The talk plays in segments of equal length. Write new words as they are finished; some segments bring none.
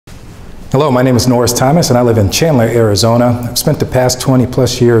Hello, my name is Norris Thomas and I live in Chandler, Arizona. I've spent the past 20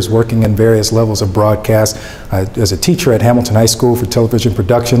 plus years working in various levels of broadcast as a teacher at Hamilton High School for television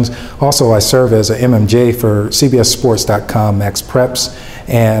productions. Also, I serve as an MMJ for CBSSports.com Max Preps,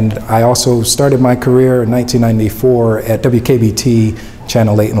 and I also started my career in 1994 at WKBT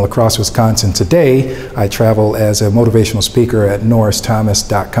Channel 8 in La Crosse, Wisconsin. Today, I travel as a motivational speaker at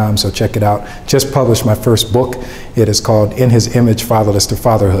norristhomas.com, so check it out. Just published my first book. It is called In His Image, Fatherless to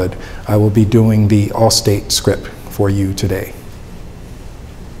Fatherhood. I will be doing the Allstate script for you today.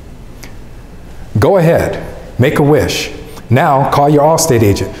 Go ahead, make a wish. Now call your Allstate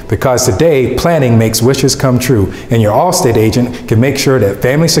agent, because today planning makes wishes come true, and your Allstate agent can make sure that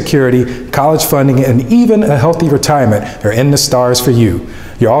family security, college funding, and even a healthy retirement are in the stars for you.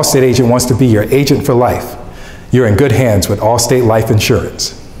 Your Allstate agent wants to be your agent for life. You're in good hands with Allstate Life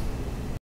Insurance.